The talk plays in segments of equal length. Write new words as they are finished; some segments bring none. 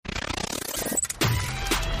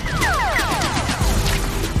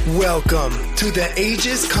Welcome to the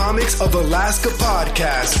Aegis Comics of Alaska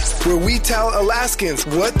podcast, where we tell Alaskans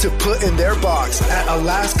what to put in their box at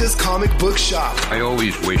Alaska's comic book shop. I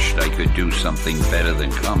always wished I could do something better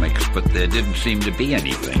than comics, but there didn't seem to be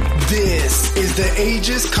anything. This is the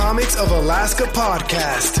Aegis Comics of Alaska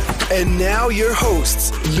podcast. And now your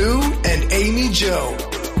hosts, Lou and Amy Jo.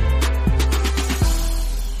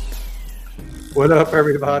 What up,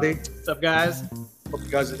 everybody? What's up, guys? Hope you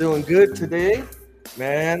guys are doing good today.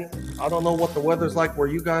 Man, I don't know what the weather's like where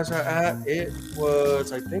you guys are at. It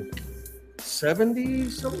was, I think,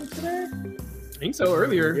 70-something today? I think so.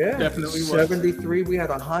 Earlier, Yeah, definitely was. 73. We had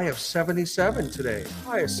a high of 77 today.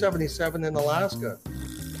 High of 77 in Alaska.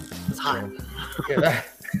 It's hot. Yeah,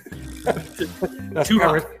 that's Too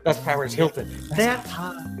Paris, hot. That's Paris Hilton. That's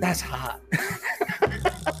hot. That's hot.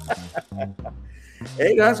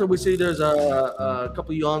 Hey, guys, so we see there's a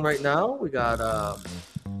couple of you on right now. We got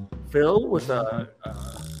Phil with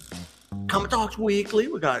Comic Talks Weekly.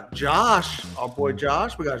 We got Josh, our boy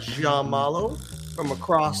Josh. We got Jean Malo from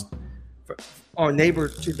across our neighbor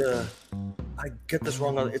to the, I get this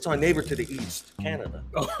wrong, it's our neighbor to the east, Canada.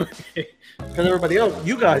 Oh, okay. Because everybody else,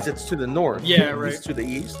 you guys, it's to the north. Yeah, right. It's to the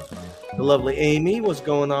east. The lovely Amy, what's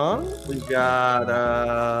going on? We got,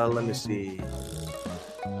 let me see.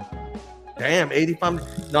 Damn,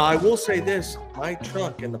 85. Now, I will say this. My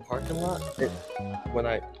truck in the parking lot, when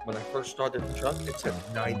I first started the truck, it's at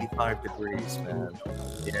 95 degrees, man.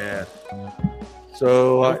 Yeah.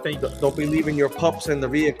 So don't be leaving your pups in the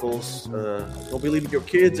vehicles. Don't be leaving your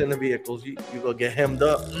kids in the vehicles. You go get hemmed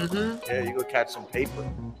up. Mm-hmm. Yeah, you go catch some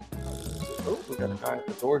paper. Oh, we got a guy at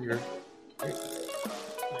the door here. Hey,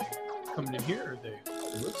 Coming in here, or they?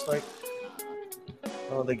 it looks like,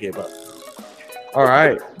 oh, they gave up. All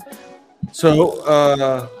right. So,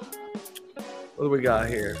 what do we got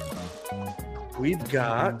here? We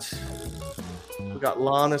got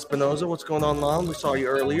Lon Espinoza. What's going on, Lon? We saw you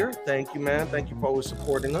earlier. Thank you, man. Thank you for always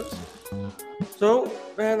supporting us. So,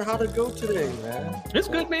 man, how'd it go today, man? It's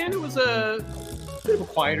good, man. It was a bit of a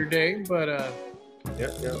quieter day, but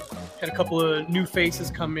Yeah. had a couple of new faces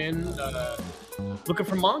come in looking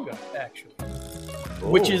for manga, actually,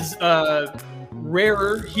 which is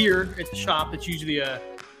rarer here at the shop. It's usually the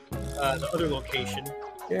other location.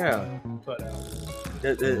 Yeah. But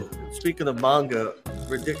Speaking of manga,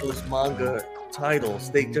 ridiculous manga titles,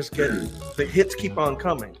 they just get, the hits keep on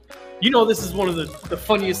coming. you know, this is one of the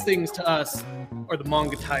funniest things to us are the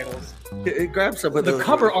manga titles. It grabs some of The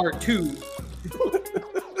cover art too.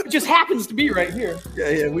 It just happens to be right here.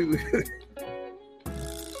 Yeah. We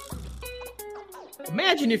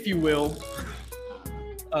Imagine, if you will,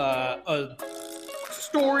 a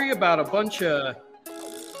story about a bunch of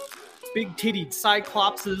big-tittied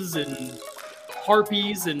cyclopses and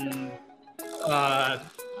harpies and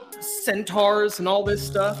centaurs and all this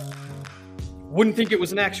stuff. Wouldn't think it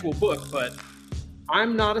was an actual book, but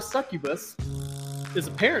I'm Not a Succubus is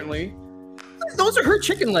apparently... Those are her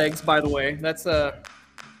chicken legs, by the way. That's on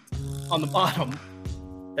the bottom.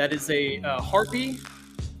 That is a harpy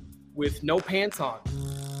with no pants on.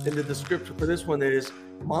 And the description for this one is,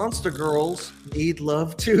 monster girls need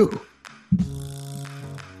love too.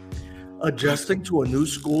 Adjusting to a new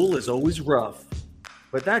school is always rough,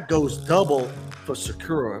 but that goes double for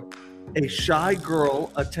Sakura, a shy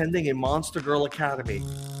girl attending a monster girl academy.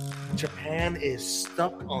 Japan is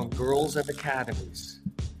stuck on girls at academies.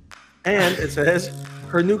 And it says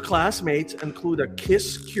her new classmates include a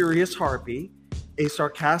kiss-curious harpy, a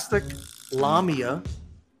sarcastic lamia,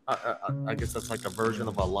 I guess that's like a version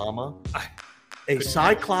of a llama, a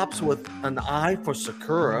cyclops with an eye for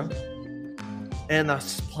Sakura, and a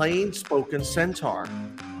plain-spoken centaur,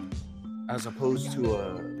 as opposed to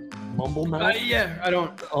a mumble mouth.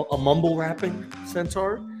 A mumble rapping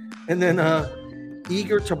centaur. And then,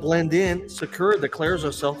 eager to blend in, Sakura declares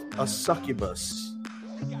herself a succubus.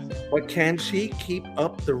 But can she keep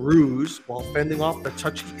up the ruse while fending off the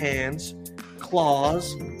touchy hands,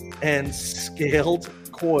 claws, and scaled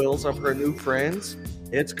coils of her new friends?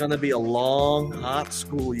 It's gonna be a long, hot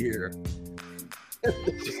school year. Just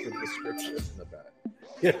the description in the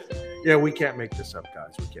back. Yeah, we can't make this up,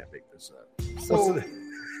 guys. We can't make this up. So,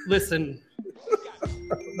 listen,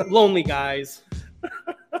 lonely guys.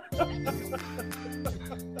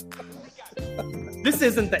 This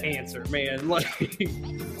isn't the answer, man. Like,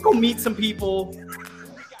 go meet some people.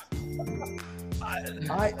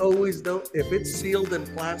 I always know if it's sealed in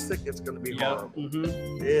plastic, it's going to be horrible.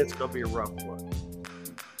 Mm-hmm. It's going to be a rough one.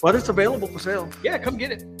 But it's available for sale. Yeah, come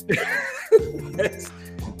get it.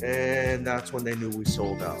 And that's when they knew we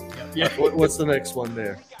sold out. Yeah. What's the next one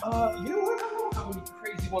there? You know what? I don't know how many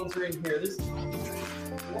crazy ones are in here.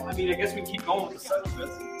 Well, I mean, I guess we keep going with the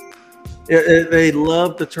succubus. They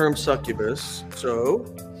love the term succubus. So,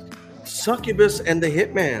 Succubus and the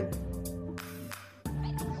Hitman.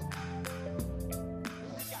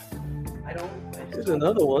 Here's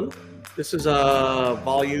another one. This is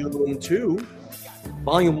volume 2.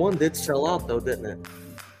 Volume 1 did sell out though, didn't it?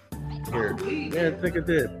 Here. Yeah, I think it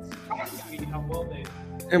did.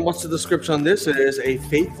 And what's the description on this? It is a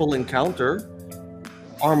fateful encounter.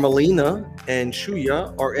 Armelina and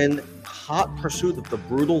Shuya are in hot pursuit of the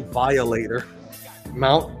brutal violator,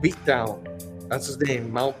 Mount Beatdown. That's his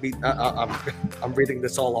name, Mount Beat. I'm reading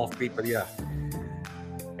this all off beat, but yeah.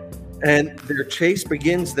 And their chase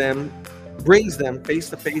brings them face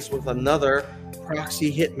to face with another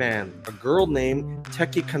proxy hitman, a girl named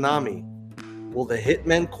Teki Kanami. Will the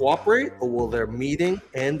hitmen cooperate, or will their meeting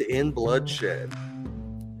end in bloodshed?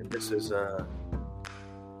 And this is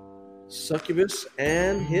Succubus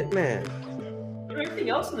and Hitman. Everything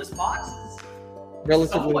else in this box is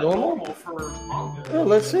Relatively normal for manga. Oh,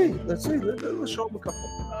 let's see. Let's show them a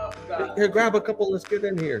couple. Here, grab a couple. Let's get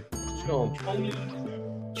in here. Show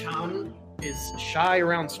them. Chan is shy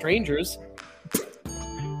around strangers.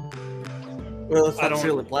 Well, it's not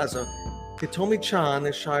Ceiling Plaza. Hitomi-chan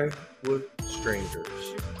is shy with strangers.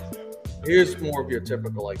 Here's more of your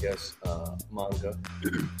typical, I guess, manga.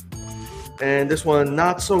 And this one,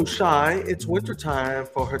 not so shy. It's wintertime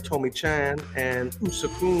for Hitomi-chan and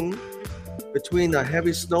Usakun. Between a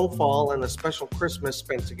heavy snowfall and a special Christmas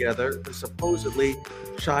spent together, the supposedly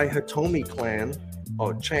shy Hitomi clan,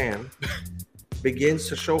 or Chan, begins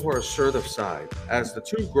to show her assertive side. As the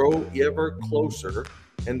two grow ever closer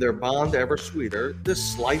and their bond ever sweeter, this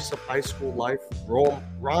slice of high school life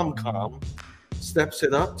rom-com steps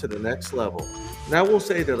it up to the next level. Now, we'll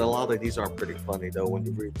say that a lot of these are pretty funny, though, when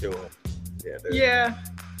you read through them. Yeah.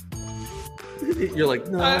 You're like,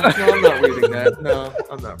 no, I'm not reading that. No,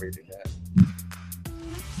 I'm not reading that.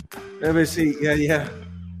 Let me see. Yeah.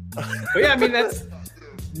 But yeah, I mean, that's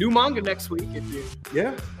new manga next week.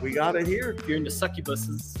 Yeah, we got it here. If you're into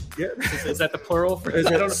succubuses. Yeah. Is that the plural for I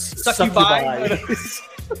don't know. Succubi?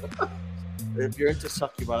 If you're into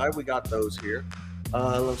succubi, we got those here.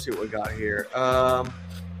 Let's see what we got here.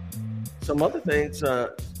 Some other things,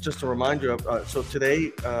 just to remind you of. So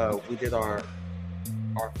today we did our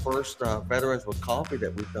first Veterans with Coffee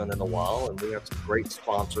that we've done in a while, and we have some great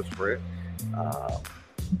sponsors for it.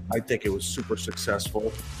 I think it was super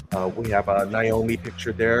successful. We have Naomi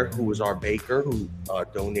pictured there, who was our baker, who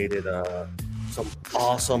donated some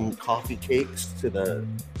awesome coffee cakes to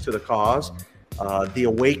the cause. The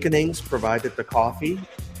Awakenings provided the coffee.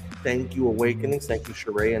 Thank you, Awakenings. Thank you,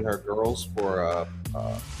 Sheree and her girls, for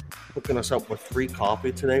hooking us up with free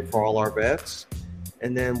coffee today for all our vets.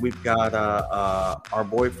 And then we've got our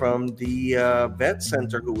boy from the vet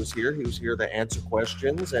center who was here. He was here to answer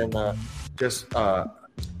questions and just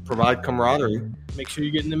provide camaraderie. Make sure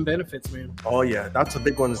you're getting them benefits, man. Oh, yeah. That's a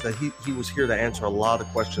big one, is that he was here to answer a lot of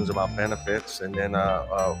questions about benefits. And then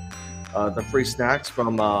the free snacks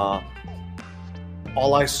from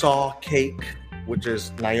All I Saw Cake, which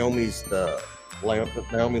is Naomi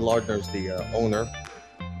Lardner's the owner.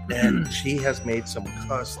 And she has made some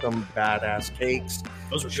custom badass cakes.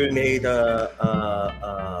 Those are She good. made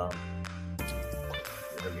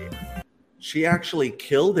she actually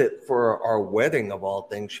killed it for our wedding, of all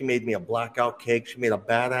things. She made me a blackout cake. She made a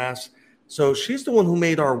badass. So she's the one who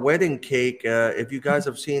made our wedding cake. If you guys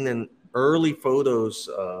have seen in early photos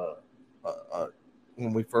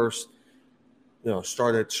when we first,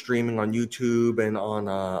 started streaming on YouTube and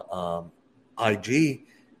on IG,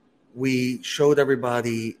 we showed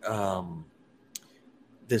everybody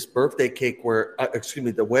this birthday cake where,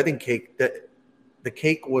 the wedding cake, that the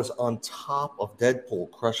cake was on top of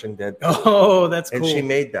Deadpool, crushing Deadpool. Oh, that's cool. And she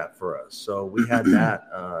made that for us. So we had that,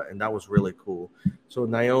 and that was really cool. So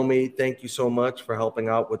Naomi, thank you so much for helping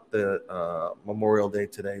out with the Memorial Day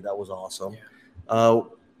today. That was awesome. Yeah.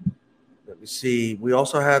 Let me see. We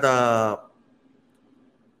also had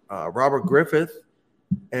Robert Griffith.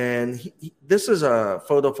 And this is a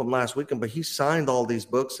photo from last weekend, but he signed all these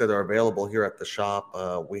books that are available here at the shop.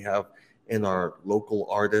 We have in our local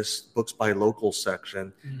artists, books by local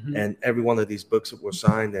section. Mm-hmm. And every one of these books were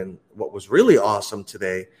signed. And what was really awesome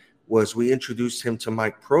today was we introduced him to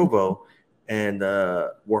Mike Provo. And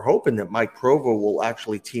we're hoping that Mike Provo will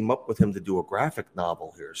actually team up with him to do a graphic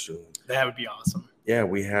novel here soon. That would be awesome. Yeah,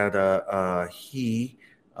 we had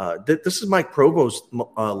this is Mike Provo's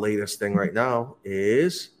latest thing right now,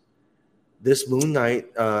 is this Moon Knight.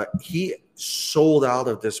 He sold out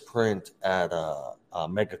of this print at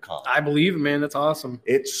MegaCon. I believe it, man. That's awesome.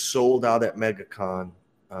 It sold out at MegaCon.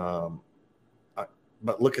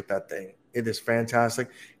 but look at that thing. It is fantastic.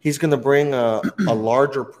 He's going to bring a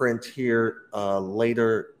larger print here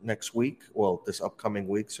later next week, well, this upcoming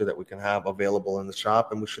week, so that we can have available in the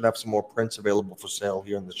shop. And we should have some more prints available for sale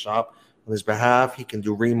here in the shop on his behalf. He can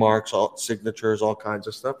do remarks, signatures, all kinds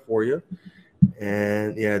of stuff for you.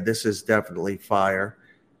 And, yeah, this is definitely fire.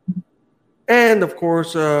 And, of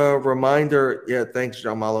course, a reminder. Yeah, thanks,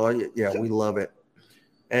 John Malo. Yeah, we love it.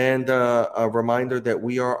 And a reminder that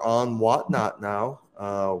we are on Whatnot now.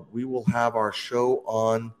 We will have our show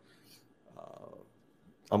on.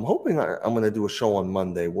 I'm hoping I'm going to do a show on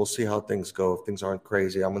Monday. We'll see how things go. If things aren't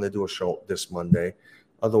crazy, I'm going to do a show this Monday.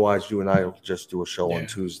 Otherwise, you and I will just do a show on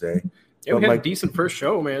Tuesday. Yeah, we had a decent first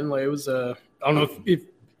show, man. Like, it was. I don't know if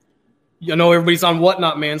you know everybody's on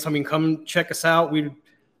Whatnot, man. So I mean, come check us out.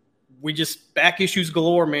 We just back issues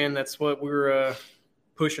galore, man. That's what we're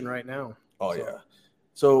pushing right now. Oh yeah.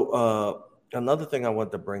 So another thing I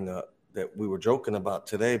wanted to bring up that we were joking about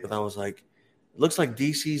today, but I was like, it looks like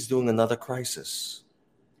DC's doing another Crisis.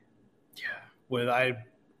 Yeah.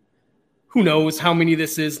 Who knows how many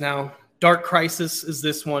this is now? Dark Crisis is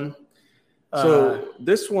this one. So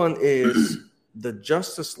this one is the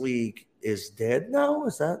Justice League is dead now?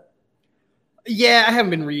 Is that? Yeah, I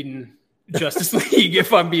haven't been reading Justice League,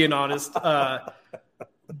 if I'm being honest.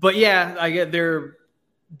 But yeah, I get they're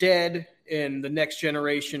dead, and the next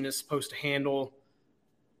generation is supposed to handle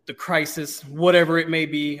the Crisis, whatever it may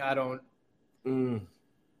be. I don't.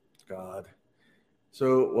 God.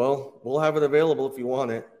 So, well, we'll have it available if you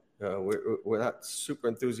want it. We're not super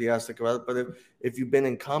enthusiastic about it, but if you've been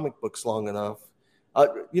in comic books long enough,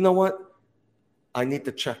 you know what? I need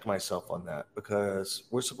to check myself on that, because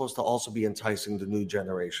we're supposed to also be enticing the new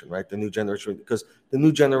generation, right? The new generation, because the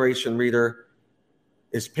new generation reader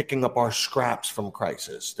is picking up our scraps from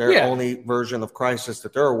Crisis. Their only version of Crisis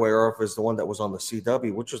that they're aware of is the one that was on the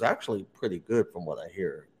CW, which was actually pretty good from what I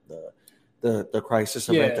hear. The Crisis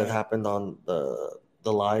event that happened on the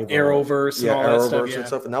live Arrowverse and all that stuff, and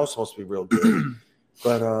stuff, and that was supposed to be real good.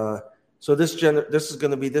 But so this is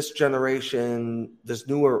going to be this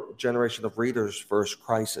newer generation of readers' first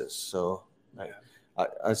Crisis. So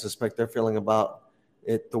I suspect they're feeling about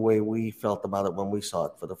it the way we felt about it when we saw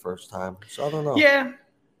it for the first time. So I don't know. Yeah,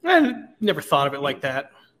 I never thought of it like that.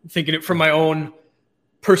 Thinking it from my own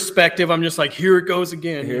perspective, I'm just like, here it goes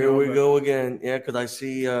again. Here we go again. Yeah, because I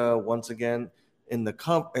see once again in the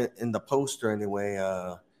poster anyway,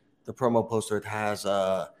 the promo poster, it has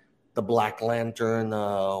the Black Lantern.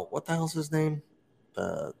 What the hell's his name?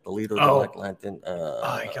 The leader of the Black Lantern.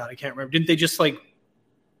 I can't remember. Didn't they just like?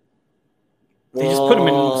 They just put him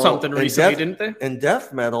in something recently, didn't they? In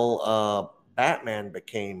Death Metal, Batman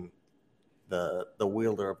became the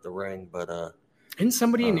wielder of the ring, but didn't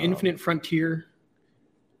somebody in Infinite Frontier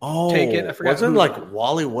take it? I forgot. Wasn't like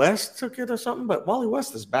Wally West took it or something? But Wally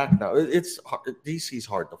West is back now. It's hard, DC's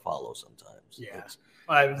hard to follow sometimes. Yeah,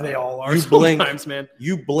 they all are sometimes, man.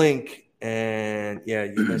 You blink and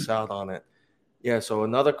you miss out on it. Yeah, so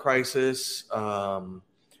another Crisis.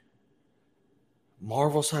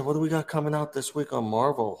 Marvel side, what do we got coming out this week on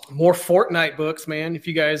Marvel? More Fortnite books, man. If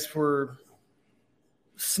you guys were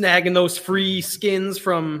snagging those free skins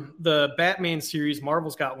from the Batman series,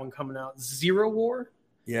 Marvel's got one coming out. Zero War.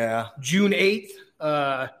 Yeah. June 8th.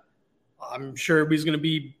 I'm sure everybody's going to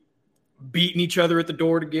be beating each other at the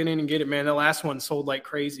door to get in and get it, man. That last one sold like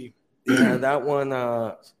crazy. Yeah, that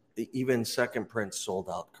one, even second print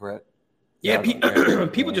sold out, correct? Yeah,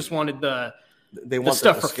 people just wanted the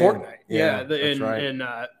stuff for Fortnite. Yeah,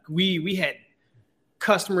 and we had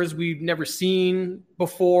customers we've never seen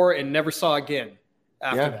before and never saw again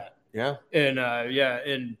after that. Yeah, and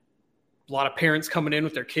and a lot of parents coming in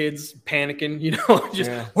with their kids panicking.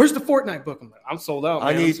 Where's the Fortnite book? I'm like, I'm sold out.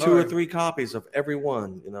 Man. I need 2 or 3 copies of every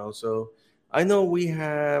one. So I know we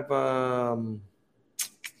have the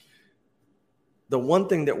one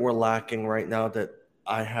thing that we're lacking right now that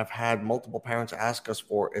I have had multiple parents ask us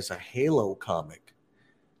for is a Halo comic.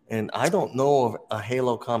 And I don't know of a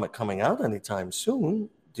Halo comic coming out anytime soon.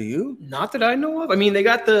 Do you? Not that I know of. I mean, they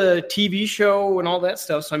got the TV show and all that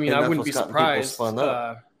stuff. So, I mean, I wouldn't be surprised.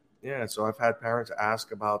 Yeah, so I've had parents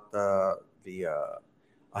ask about a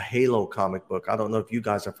Halo comic book. I don't know if you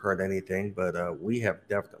guys have heard anything, but we have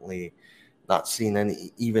definitely not seen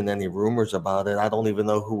any rumors about it. I don't even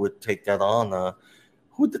know who would take that on.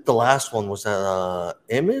 Who did the last one? Was that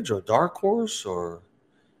Image or Dark Horse or?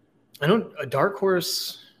 I don't. A Dark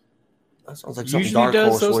Horse. That sounds like something usually Dark does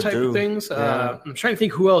Horse those would type do. of things. Yeah. I'm trying to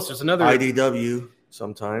think who else. There's another IDW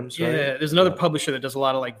sometimes. Yeah, right? There's another publisher that does a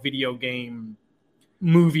lot of like video game,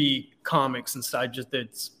 movie comics and stuff. Just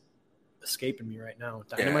that's escaping me right now.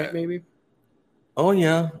 Dynamite maybe. Oh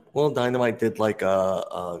yeah. Well, Dynamite did like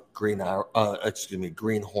a Green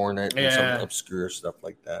Green Hornet and some Yeah. obscure stuff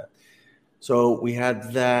like that. So we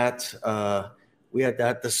had that. We had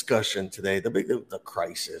that discussion today. The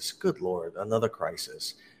crisis. Good Lord, another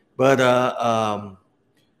crisis. But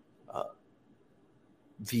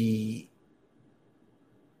the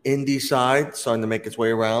indie side starting to make its way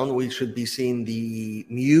around. We should be seeing the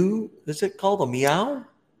Mew. Is it called a Meow?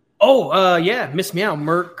 Oh, yeah, Miss Meow.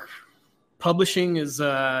 Merc Publishing is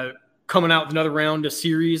coming out with another round of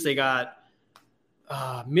series. They got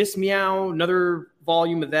Miss Meow, another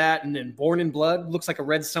volume of that, and then Born in Blood. Looks like a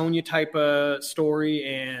Red Sonja type of story,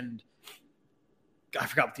 and I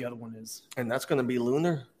forgot what the other one is. And that's going to be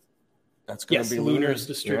Lunar. That's going to be Lunar's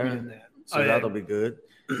distributing that. So that'll be good.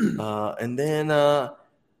 And then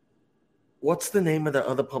what's the name of the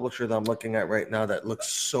other publisher that I'm looking at right now that looks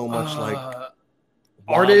so much like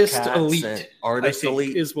Artist Wildcats Elite? and Artist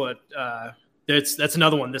Elite is what that's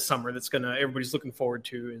another one this summer that's everybody's looking forward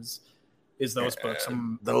to is those books.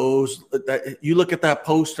 You look at that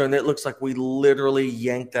poster and it looks like we literally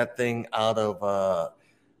yanked that thing out of a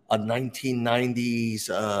 1990s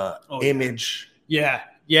image. Yeah,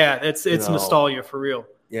 it's nostalgia for real.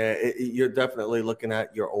 Yeah, you're definitely looking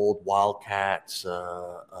at your old Wildcats.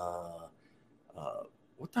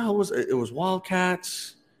 What the hell was it? It was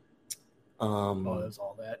Wildcats. It was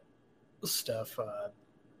all that stuff.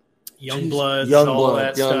 Youngbloods, all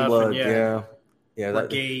that stuff. Yeah.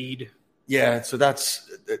 Brigade. So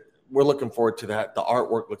we're looking forward to that. The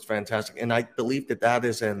artwork looks fantastic, and I believe that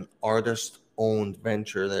is an artist-owned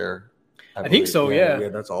venture there. I think so. Yeah,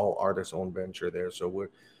 that's all artist-owned venture there. So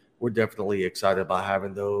we're definitely excited about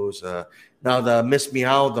having those. Now the Miss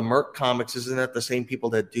Meow, the Merc Comics, isn't that the same people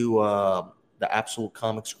that do the Absolute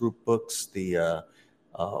Comics Group books? The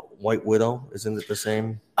White Widow, isn't it the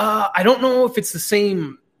same? I don't know if it's the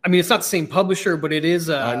same. I mean, it's not the same publisher, but it is.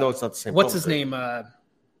 I know it's not the same. What's his name?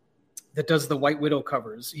 That does the White Widow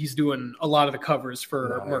covers. He's doing a lot of the covers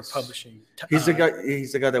for Merc Publishing. He's the guy.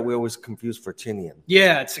 He's the guy that we always confuse for Tinian.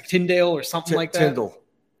 Yeah, it's like Tyndale or something like that. Tyndall,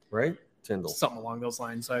 right? Tyndall, something along those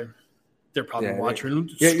lines. They're probably watching.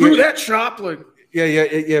 Yeah, Screw that shop. Like, yeah.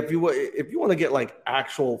 If you want to get like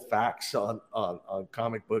actual facts on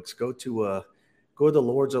comic books, go to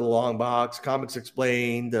Lords of the Long Box, Comics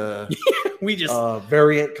Explained. We just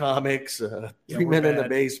Variant Comics, 3 Men in the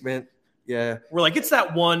Basement. Yeah, we're like, it's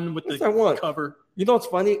that one with the cover. You know what's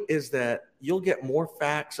funny is that you'll get more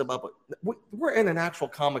facts about. We're in an actual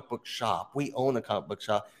comic book shop. We own a comic book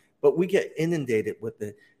shop, but we get inundated with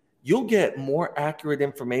it. You'll get more accurate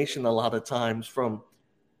information a lot of times from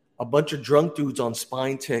a bunch of drunk dudes on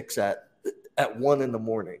Spine Ticks at 1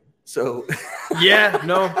 a.m. So yeah.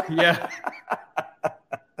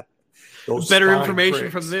 Those better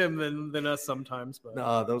information from them than us sometimes. But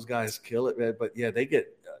no, those guys kill it, man. But yeah, they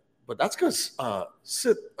get. But that's because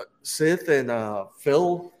Sith and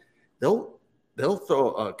Phil, they'll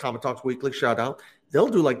throw Comic Talks Weekly shout out. They'll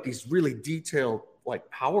do like these really detailed like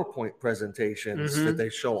PowerPoint presentations that they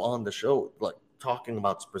show on the show, like talking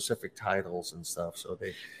about specific titles and stuff. So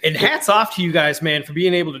hats off to you guys, man, for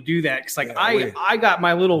being able to do that. Because I got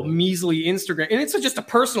my little measly Instagram, and it's just a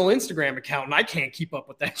personal Instagram account, and I can't keep up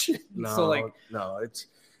with that shit. It's.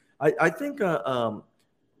 I think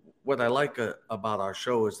what I like about our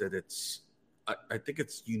show is that I think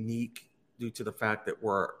it's unique due to the fact that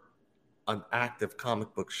we're an active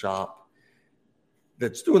comic book shop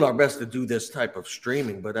that's doing our best to do this type of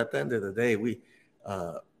streaming. But at the end of the day,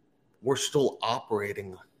 we're still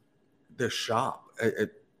operating this shop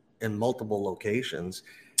in multiple locations.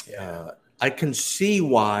 Yeah. I can see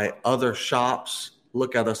why other shops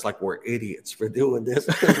look at us like we're idiots for doing this.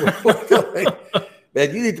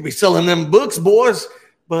 Man, you need to be selling them books, boys.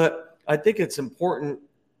 But I think it's important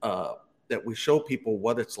that we show people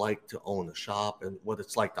what it's like to own a shop and what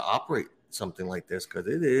it's like to operate something like this, because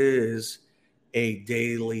it is a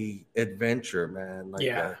daily adventure, man.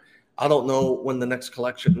 I don't know when the next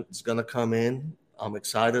collection is going to come in. I'm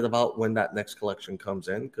excited about when that next collection comes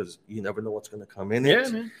in, because you never know what's going to come in. Yeah,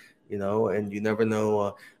 man. And you never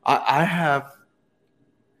know. I have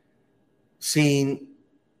seen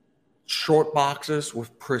short boxes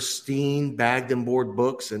with pristine bagged and board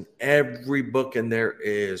books, and every book in there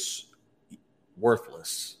is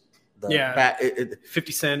worthless.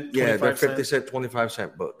 50 cent. Yeah, they're 50 cent, 25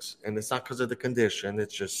 cent books, and it's not because of the condition.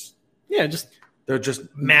 It's just they're just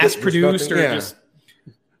mass produced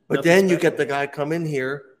But then you get the guy come in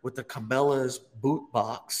here with the Cabela's boot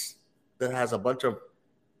box that has a bunch of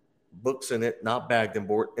books in it, not bagged and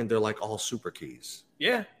board, and they're like all super keys.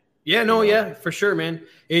 Yeah, for sure, man.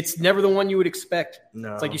 It's never the one you would expect.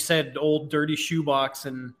 No, it's like you said, old dirty shoebox,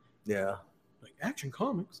 and Action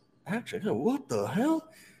Comics. Action? What the hell?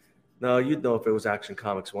 No, you'd know if it was Action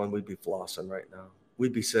Comics 1, we'd be flossing right now.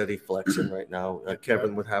 We'd be steady flexing right now.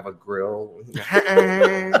 Kevin would have a grill.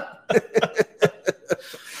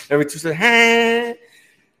 Every Tuesday,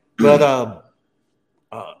 but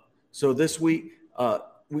so this week,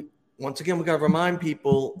 we once again we got to remind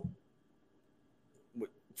people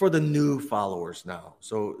for the new followers now.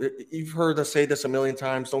 So you've heard us say this a million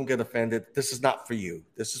times. Don't get offended. This is not for you.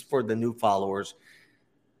 This is for the new followers.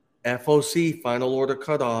 FOC, final order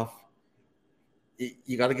cutoff.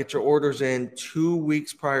 You got to get your orders in 2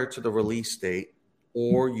 weeks prior to the release date,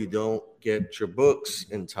 or you don't get your books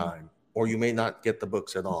in time, or you may not get the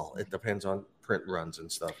books at all. It depends on print runs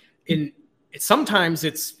and stuff. Sometimes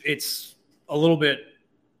it's a little bit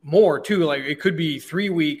more too. Like it could be 3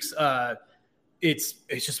 weeks. It's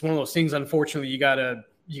just one of those things. Unfortunately, you gotta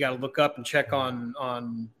look up and check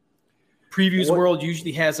on Previews World.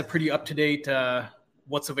 Usually has a pretty up to date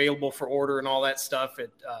what's available for order and all that stuff.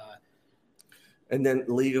 And then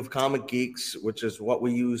League of Comic Geeks, which is what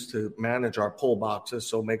we use to manage our pull boxes.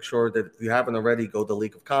 So make sure that if you haven't already, go to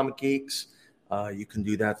League of Comic Geeks. You can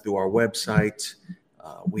do that through our website.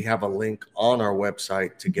 We have a link on our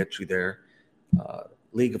website to get you there.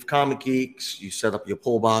 League of Comic Geeks, you set up your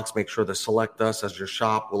pull box, make sure to select us as your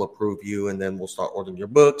shop. We'll approve you, and then we'll start ordering your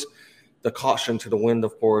books. The caution to the wind,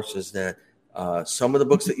 of course, is that some of the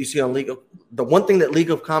books that you see on the one thing that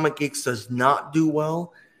League of Comic Geeks does not do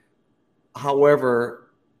well,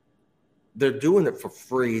 however, they're doing it for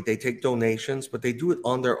free. They take donations, but they do it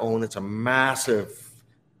on their own. It's a massive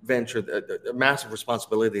venture, a massive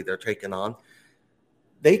responsibility they're taking on.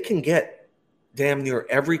 They can get damn near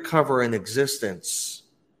every cover in existence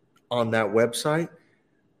on that website,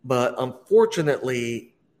 but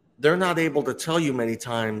unfortunately, they're not able to tell you many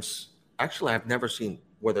times. Actually, I've never seen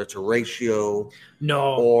whether it's a ratio,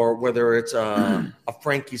 or whether it's a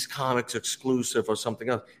Frankie's Comics exclusive or something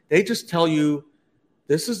else. They just tell you,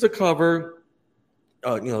 this is the cover,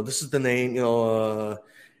 this is the name,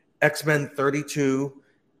 X-Men 32,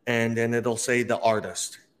 and then it'll say the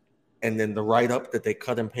artist, and then the write-up that they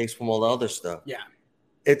cut and paste from all the other stuff. Yeah.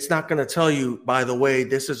 It's not going to tell you, by the way,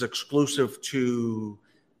 this is exclusive to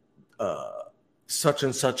such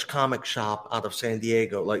and such comic shop out of San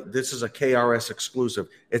Diego. Like, this is a KRS exclusive.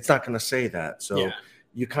 It's not going to say that. So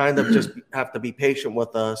you kind of just have to be patient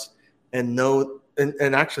with us and know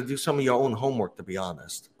and actually do some of your own homework, to be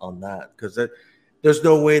honest, on that. Because there's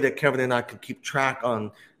no way that Kevin and I could keep track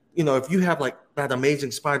on, if you have like that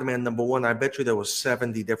Amazing Spider-Man #1, I bet you there was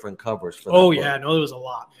 70 different covers for that book. Yeah, no, there was a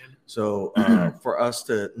lot, man. So for us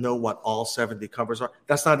to know what all 70 covers are,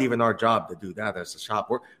 that's not even our job to do that as a shop.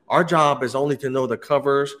 Our job is only to know the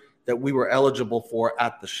covers that we were eligible for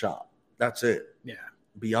at the shop. That's it. Yeah.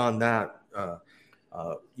 Beyond that,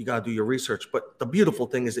 you got to do your research. But the beautiful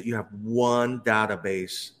thing is that you have one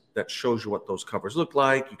database that shows you what those covers look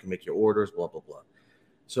like. You can make your orders, blah, blah, blah.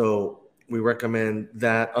 So we recommend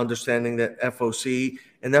that, understanding that FOC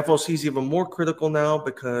is even more critical now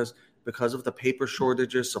because of the paper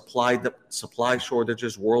shortages, supply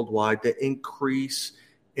shortages worldwide, the increase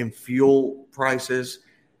in fuel prices.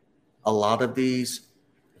 A lot of these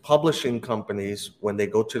publishing companies, when they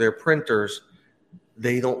go to their printers,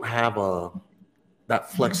 they don't have that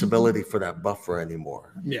flexibility for that buffer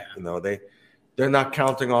anymore. Yeah. They're not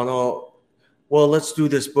counting on, let's do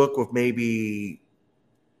this book with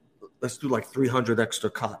let's do like 300 extra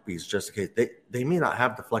copies just in case. They may not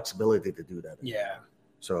have the flexibility to do that anymore. Yeah.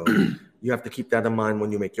 So you have to keep that in mind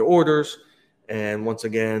when you make your orders. And once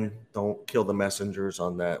again, don't kill the messengers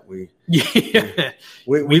on that. We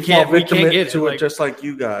fall victim to it just like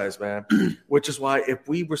you guys, man. Which is why if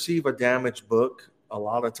we receive a damaged book, a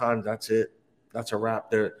lot of times that's it. That's a wrap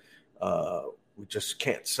there. We just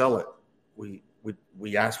can't sell it.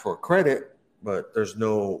 We ask for a credit, but there's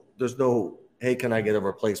no, hey, can I get a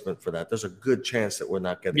replacement for that? There's a good chance that we're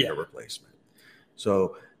not getting a replacement.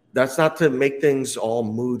 So that's not to make things all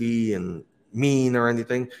moody and mean or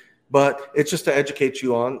anything, but it's just to educate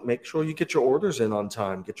you on, make sure you get your orders in on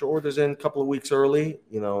time. Get your orders in a couple of weeks early.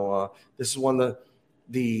 This is one of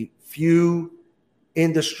the few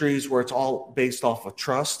industries where it's all based off of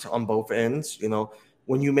trust on both ends.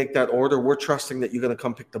 When you make that order, we're trusting that you're going to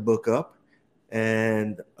come pick the book up,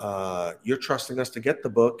 and you're trusting us to get the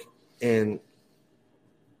book in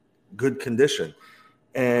good condition.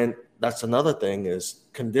 And that's another thing is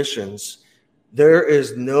conditions. There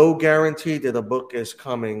is no guarantee that a book is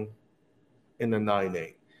coming in the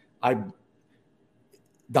 9.8.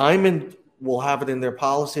 Diamond will have it in their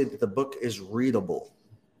policy that the book is readable.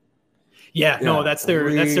 Yeah, no, that's their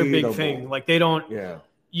big thing. Like they don't. Yeah.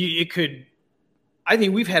 It could. I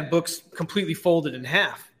think we've had books completely folded in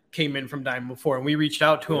half came in from Diamond before, and we reached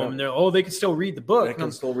out to them, and they're, they can still read the book. They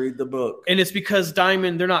can still read the book. And it's because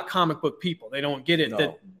Diamond, they're not comic book people. They don't get it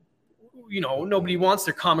that, nobody wants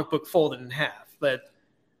their comic book folded in half. But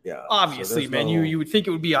obviously, so you would think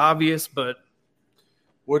it would be obvious, but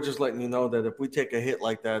we're just letting you know that if we take a hit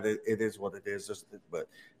like that, it is what it is. But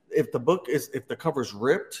if the cover's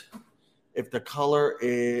ripped, if the cover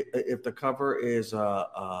is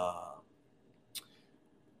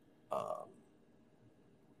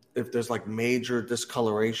if there's like major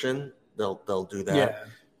discoloration, they'll do that. Yeah.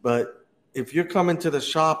 But if you're coming to the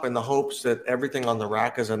shop in the hopes that everything on the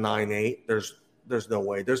rack is a 9.8, there's no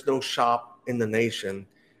way. There's no shop in the nation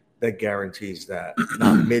that guarantees that.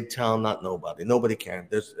 Not Midtown, not nobody. Nobody can.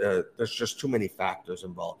 There's just too many factors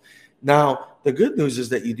involved. Now, the good news is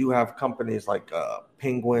that you do have companies like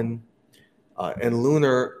Penguin and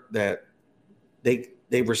Lunar that they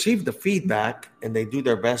receive the feedback and they do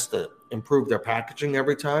their best to improve their packaging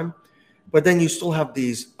every time. But then you still have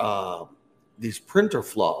these printer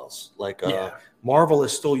flaws. Like Marvel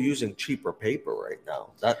is still using cheaper paper right now.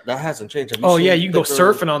 That hasn't changed. You can go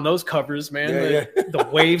surfing on those covers, man. The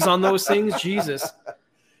waves on those things, Jesus.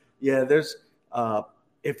 Yeah, there's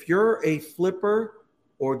if you're a flipper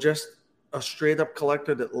or just a straight up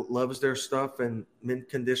collector that loves their stuff in mint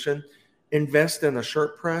condition, invest in a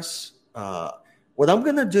shirt press. What I'm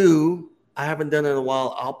gonna do, I haven't done it in a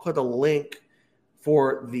while. I'll put a link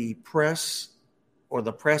for the press or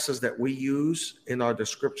the presses that we use in our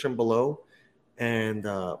description below, and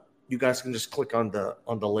you guys can just click on the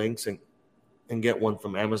links and get one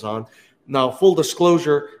from Amazon. Now, full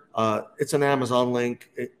disclosure, it's an Amazon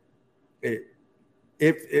link.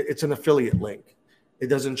 It's an affiliate link. It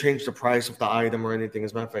doesn't change the price of the item or anything.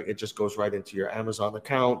 As a matter of fact, it just goes right into your Amazon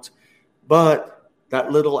account. But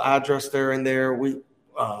that little address there and there,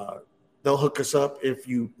 they'll hook us up if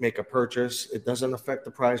you make a purchase. It doesn't affect the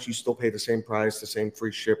price. You still pay the same price, the same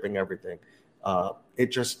free shipping, everything. It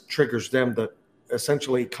just triggers them to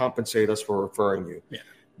essentially compensate us for referring you. Yeah.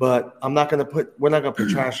 But we're not going to put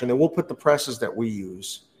trash in it. We'll put the presses that we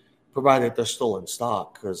use, provided they're still in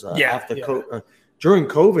stock. Because during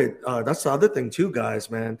COVID, that's the other thing too,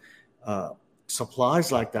 guys, man.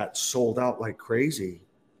 Supplies like that sold out like crazy.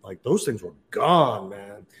 Like those things were gone,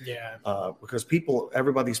 man. Yeah. Because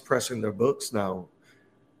everybody's pressing their books now.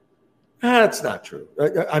 That's not true.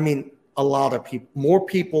 I mean, a lot of people, more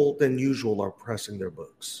people than usual, are pressing their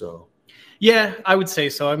books. So. Yeah, I would say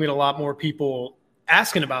so. I mean, a lot more people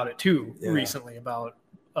asking about it too recently. About,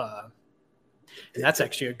 and that's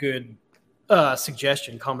actually a good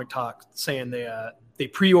suggestion. Comic Talk saying they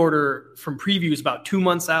pre-order from previews about 2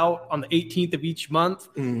 months out on the 18th of each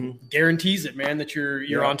month. Mm-hmm. Guarantees it, man, that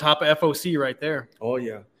you're on top of FOC right there. Oh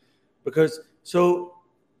yeah, because so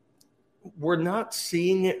we're not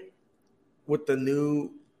seeing it with the new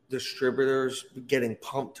distributors getting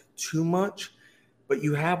pumped too much, but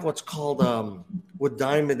you have what's called with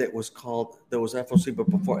Diamond. There was FOC, but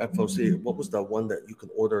before FOC, what was the one that you can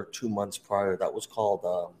order 2 months prior? That was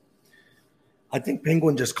called I think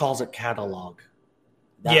Penguin just calls it catalog.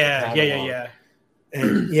 Yeah.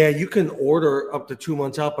 And you can order up to 2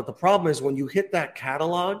 months out, but the problem is when you hit that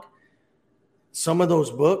catalog, some of those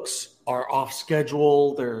books are off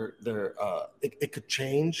schedule. It could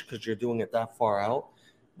change because you're doing it that far out.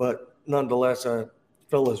 But nonetheless,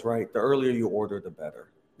 Phil is right. The earlier you order, the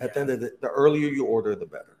better. At the end of the earlier you order, the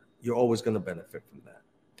better. You're always going to benefit from that.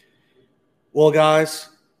 Well, guys,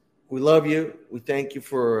 we love you. We thank you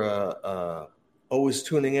for always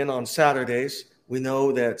tuning in on Saturdays. We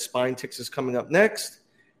know that Spine Ticks is coming up next,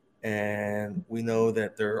 and we know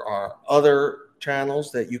that there are other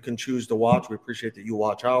channels that you can choose to watch. We appreciate that you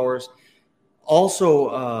watch ours.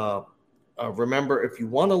 Also, remember, if you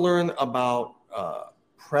want to learn about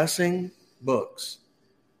pressing books,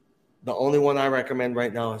 the only one I recommend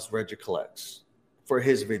right now is Reggie Collects for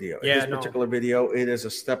his video. Particular video, it is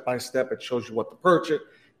a step-by-step. It shows you what to purchase.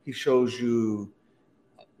 He shows you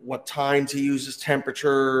what times he uses,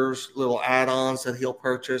 temperatures, little add-ons that he'll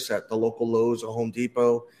purchase at the local Lowe's or Home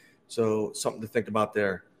Depot. So something to think about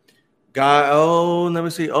there. Let me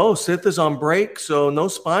see. Oh, Sith is on break, so no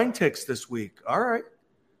Spine Ticks this week. All right.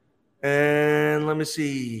 And let me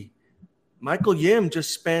see. Michael Yim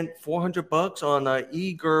just spent $400 on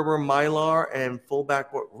E. Gerber, Mylar, and fullback.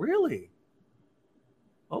 Really?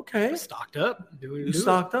 Okay. Stocked up. You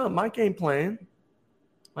stocked up. My game plan.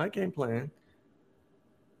 I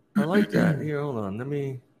like that. Here, hold on.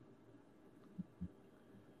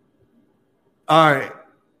 All right.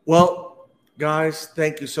 Well, guys,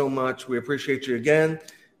 thank you so much. We appreciate you again.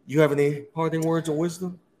 You have any parting words of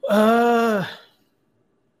wisdom?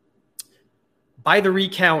 By the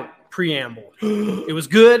Recount preamble. It was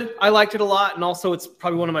good. I liked it a lot, and also it's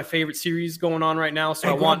probably one of my favorite series going on right now. So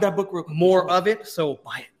I want that book real quick. more of it. So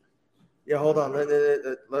buy it. Yeah, hold on.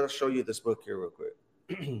 Let us show you this book here real quick.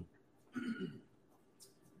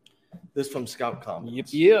 This from Scout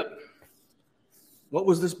Comics. Yep. What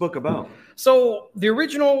was this book about? So the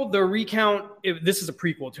original, The Recount, this is a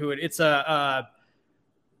prequel to it. It's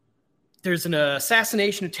there's an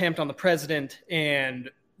assassination attempt on the president, and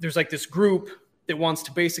there's like this group that wants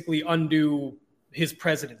to basically undo his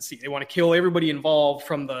presidency. They want to kill everybody involved,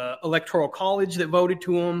 from the electoral college that voted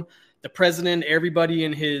to him, the president, everybody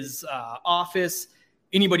in his office,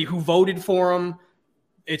 anybody who voted for him.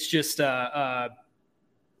 It's just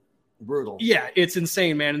brutal. Yeah, it's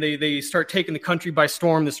insane, man. And they start taking the country by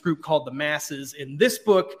storm, this group called the Masses. And this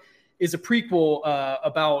book is a prequel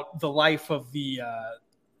about the life of the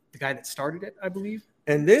guy that started it, I believe.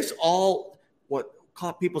 And what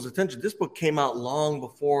caught people's attention, this book came out long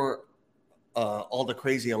before all the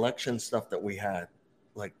crazy election stuff that we had.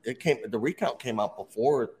 Like the Recount came out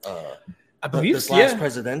before I believe this last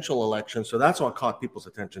presidential election. So that's what caught people's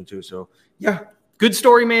attention too. So yeah. Good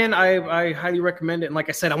story, man. I highly recommend it. And like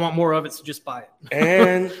I said, I want more of it, so just buy it.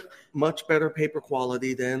 And much better paper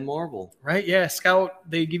quality than Marvel. Right? Yeah. Scout,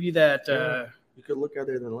 they give you that. You could look at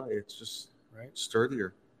it and like it's just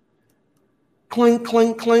sturdier. Clink,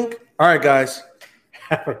 clink, clink. All right, guys.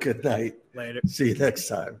 Have a good night. Later. See you next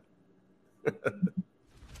time.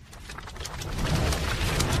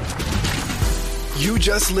 You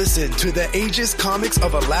just listened to the Aegis Comics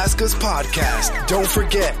of Alaska's podcast. Don't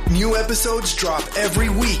forget, new episodes drop every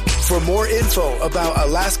week. For more info about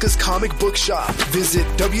Alaska's comic book shop, visit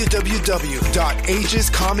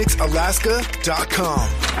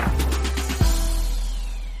www.aegiscomicsalaska.com.